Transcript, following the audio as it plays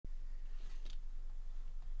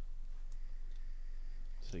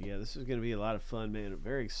So yeah, this is going to be a lot of fun, man. I'm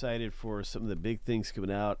very excited for some of the big things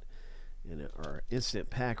coming out in our instant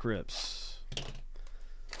pack rips.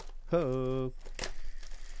 Ho!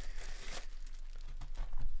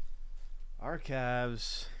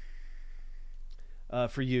 Archives.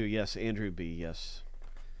 For you, yes, Andrew B. Yes,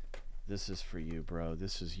 this is for you, bro.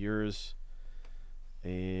 This is yours.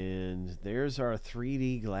 And there's our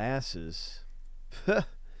 3D glasses.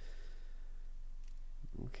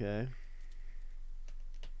 Okay.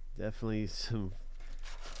 Definitely some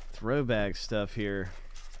throwback stuff here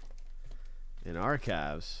in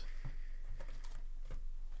archives.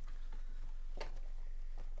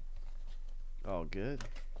 All good.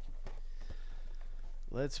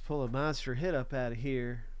 Let's pull a monster hit up out of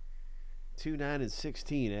here. 2, 9, and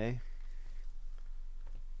 16, eh?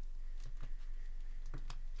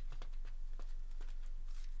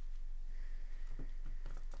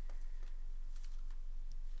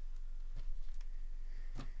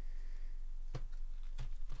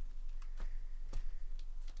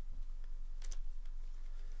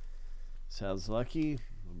 Sounds lucky.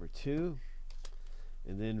 Number 2.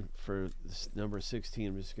 And then for this number 16,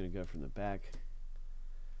 I'm just going to go from the back.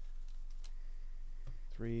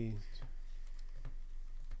 3,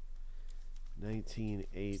 19,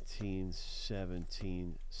 18,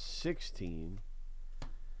 17, 16,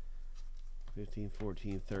 15,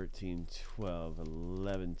 14, 13, 12,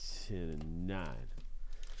 11, 10, and 9.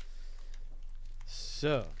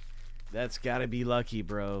 So, that's got to be lucky,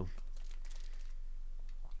 bro.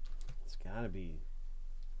 It's got to be.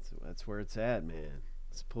 So that's where it's at, man.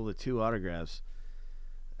 Let's pull the 2 autographs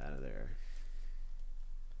out of there.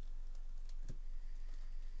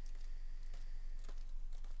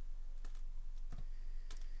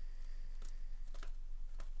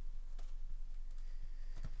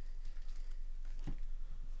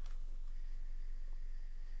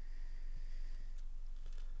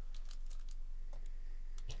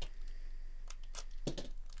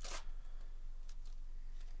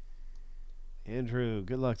 Andrew,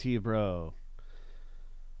 good luck to you, bro.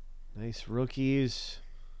 Nice rookies.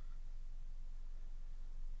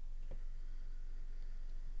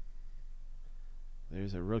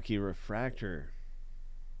 There's a rookie refractor.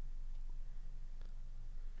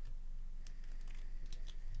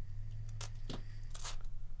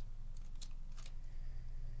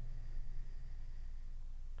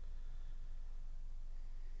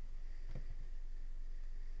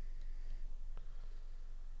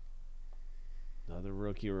 Another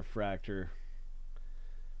rookie refractor.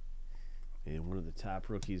 And one of the top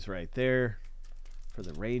rookies right there for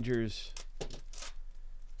the Rangers.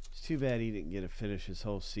 It's too bad he didn't get to finish his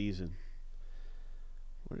whole season.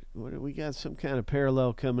 What we got some kind of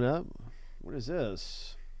parallel coming up? What is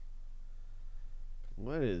this?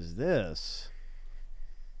 What is this?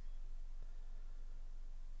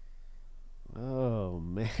 Oh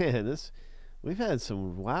man, this we've had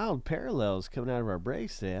some wild parallels coming out of our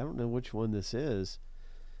breaks today. I don't know which one this is.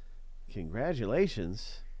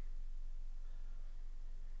 Congratulations.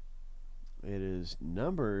 It is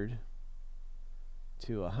numbered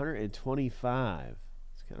to 125.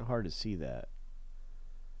 It's kind of hard to see that.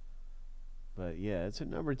 But yeah, it's a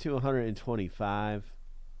number to 125.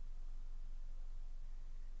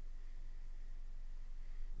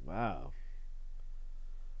 Wow.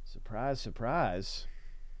 Surprise, surprise.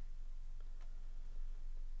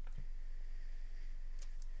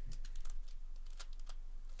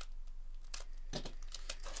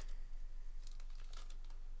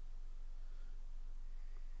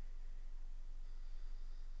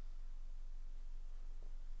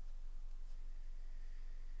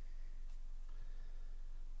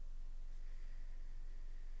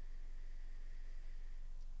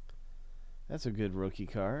 That's a good rookie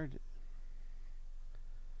card.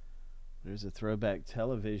 There's a throwback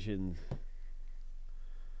television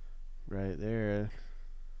right there.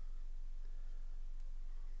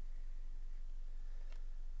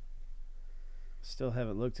 Still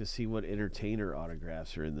haven't looked to see what entertainer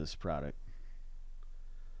autographs are in this product.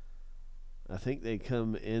 I think they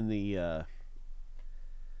come in the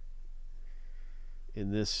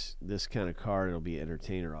in this kind of card. It'll be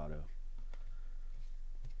entertainer auto.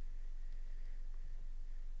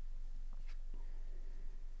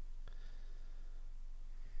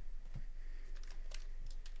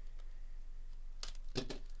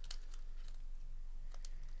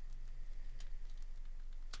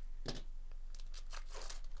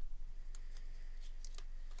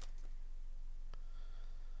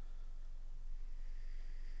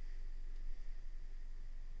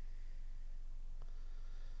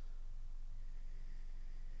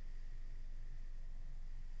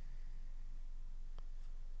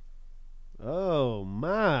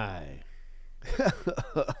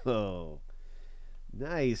 Oh,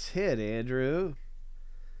 nice hit, Andrew.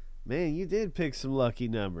 Man, you did pick some lucky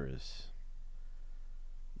numbers.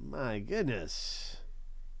 My goodness.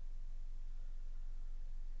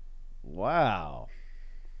 Wow.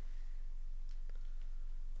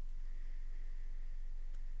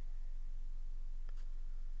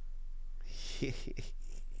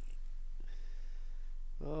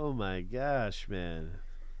 Oh my gosh, man.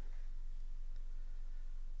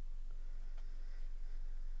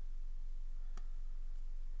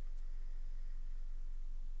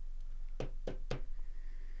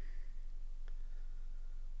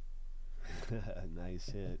 Nice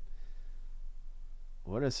hit.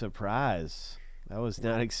 What a surprise. I was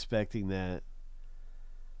not expecting that.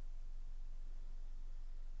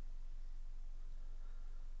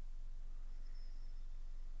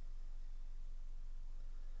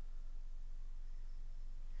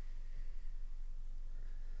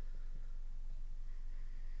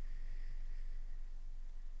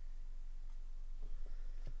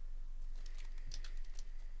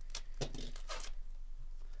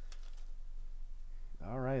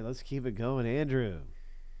 All right, let's keep it going, Andrew.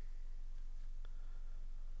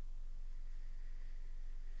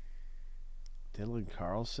 Dylan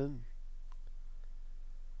Carlson.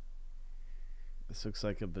 This looks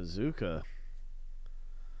like a bazooka.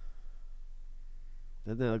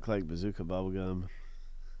 Doesn't that look like bazooka bubblegum?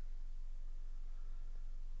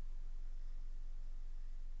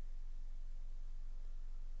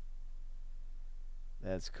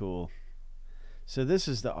 That's cool. So this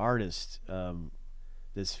is the artist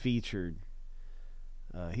that's featured.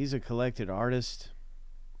 He's a collected artist.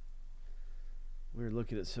 We were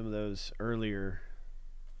looking at some of those earlier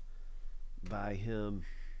by him.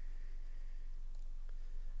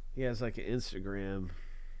 He has like an Instagram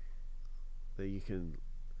that you can,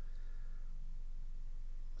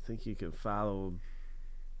 I think you can follow him.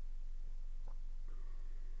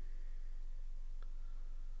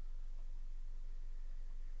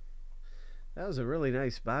 That was a really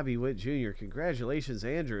nice Bobby Witt Jr. Congratulations,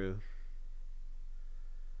 Andrew.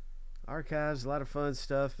 Archives, a lot of fun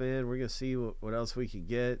stuff, man. We're going to see what else we can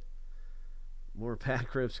get. More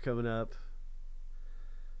pack rips coming up.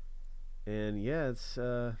 And yeah, it's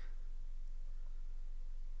there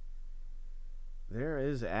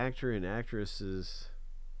is actor and actresses.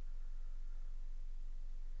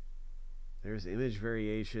 There's image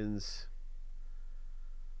variations.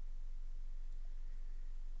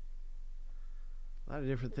 A lot of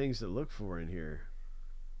different things to look for in here.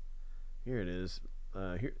 Here it is.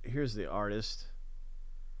 Here's the artist.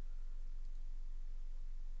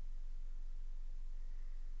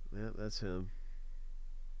 Yeah, that's him.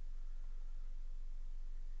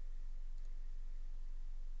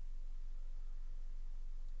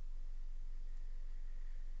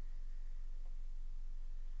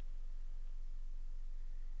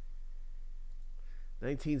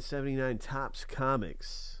 $19.79 Topps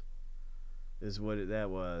Comics is what that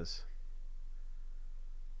was.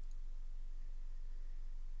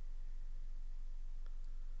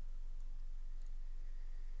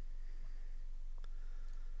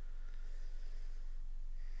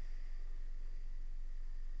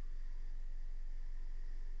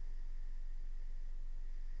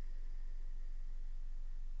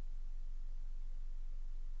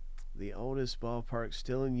 The oldest ballpark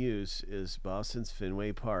still in use is Boston's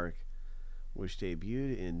Fenway Park, which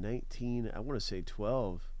debuted in I want to say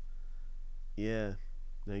 12. Yeah,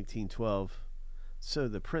 1912. So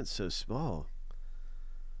the print's so small.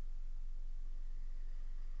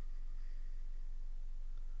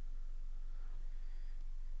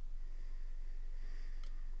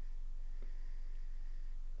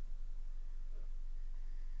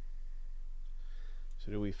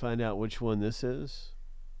 So do we find out which one this is?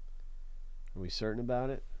 Are we certain about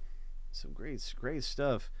it? Some great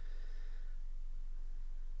stuff.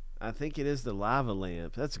 I think it is the lava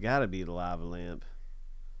lamp. That's got to be the lava lamp.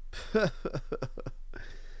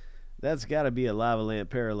 That's got to be a lava lamp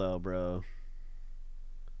parallel, bro.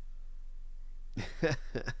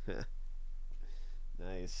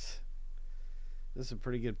 Nice. This is a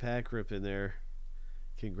pretty good pack rip in there.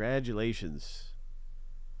 Congratulations.